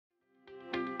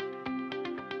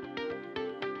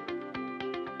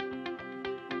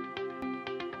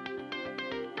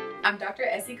I'm Dr.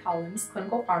 Essie Collins,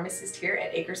 clinical pharmacist here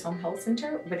at Acres Home Health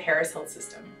Center with Harris Health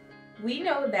System. We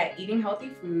know that eating healthy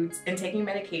foods and taking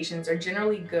medications are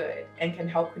generally good and can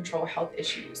help control health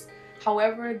issues.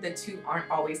 However, the two aren't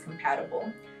always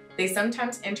compatible. They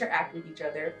sometimes interact with each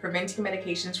other, preventing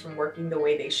medications from working the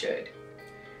way they should.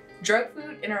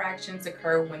 Drug-food interactions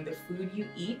occur when the food you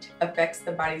eat affects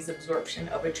the body's absorption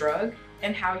of a drug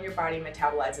and how your body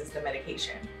metabolizes the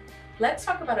medication. Let's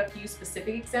talk about a few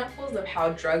specific examples of how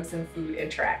drugs and food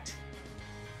interact.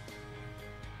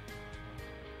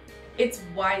 It's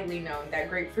widely known that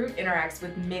grapefruit interacts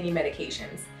with many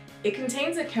medications. It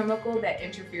contains a chemical that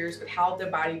interferes with how the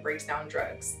body breaks down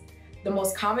drugs. The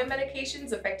most common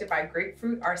medications affected by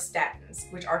grapefruit are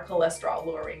statins, which are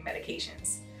cholesterol-lowering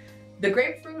medications. The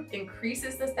grapefruit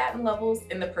increases the statin levels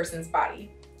in the person's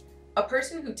body. A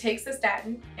person who takes the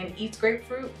statin and eats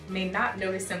grapefruit may not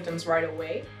notice symptoms right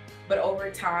away, but over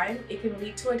time, it can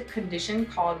lead to a condition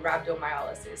called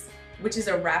rhabdomyolysis, which is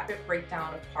a rapid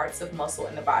breakdown of parts of muscle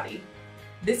in the body.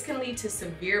 This can lead to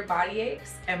severe body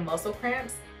aches and muscle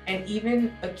cramps, and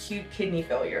even acute kidney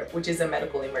failure, which is a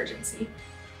medical emergency.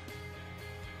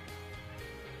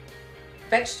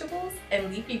 Vegetables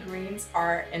and leafy greens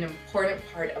are an important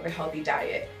part of a healthy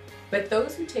diet, but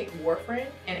those who take warfarin,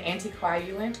 an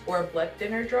anticoagulant or a blood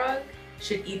thinner drug,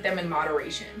 should eat them in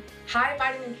moderation. High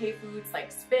vitamin K foods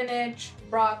like spinach,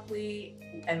 broccoli,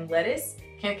 and lettuce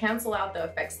can cancel out the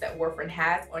effects that warfarin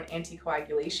has on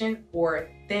anticoagulation or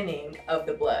thinning of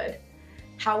the blood.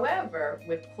 However,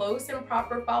 with close and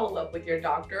proper follow-up with your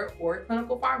doctor or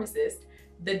clinical pharmacist,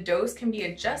 the dose can be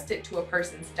adjusted to a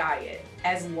person's diet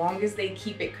as long as they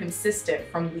keep it consistent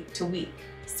from week to week.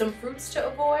 Some fruits to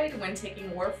avoid when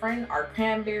taking warfarin are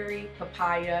cranberry,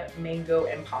 papaya, mango,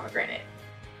 and pomegranate.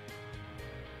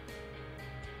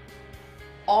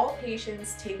 All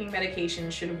patients taking medication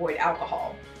should avoid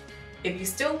alcohol. If you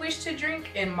still wish to drink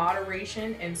in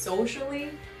moderation and socially,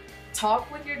 talk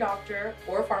with your doctor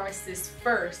or pharmacist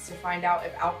first to find out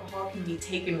if alcohol can be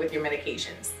taken with your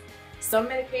medications. Some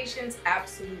medications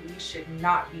absolutely should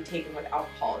not be taken with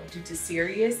alcohol due to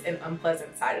serious and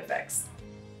unpleasant side effects.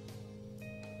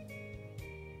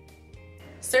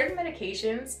 Certain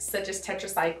medications, such as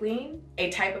tetracycline, a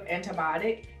type of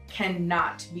antibiotic,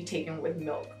 cannot be taken with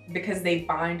milk because they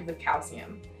bind with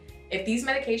calcium. If these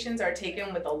medications are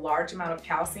taken with a large amount of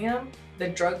calcium, the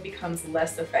drug becomes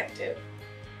less effective.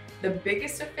 The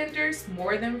biggest offenders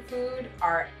more than food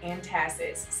are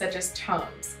antacids, such as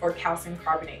Tums or calcium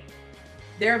carbonate.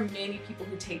 There are many people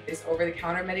who take this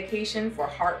over-the-counter medication for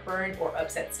heartburn or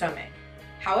upset stomach.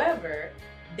 However,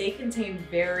 they contain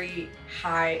very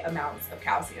high amounts of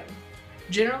calcium.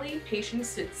 Generally,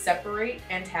 patients should separate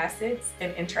antacids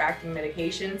and interacting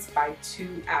medications by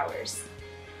 2 hours.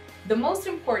 The most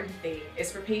important thing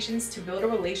is for patients to build a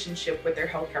relationship with their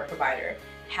healthcare provider,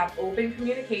 have open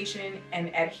communication,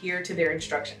 and adhere to their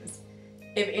instructions.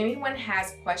 If anyone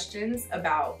has questions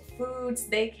about foods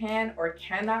they can or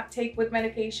cannot take with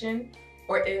medication,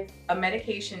 or if a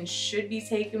medication should be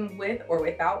taken with or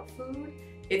without food,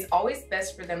 it's always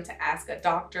best for them to ask a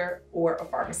doctor or a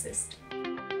pharmacist.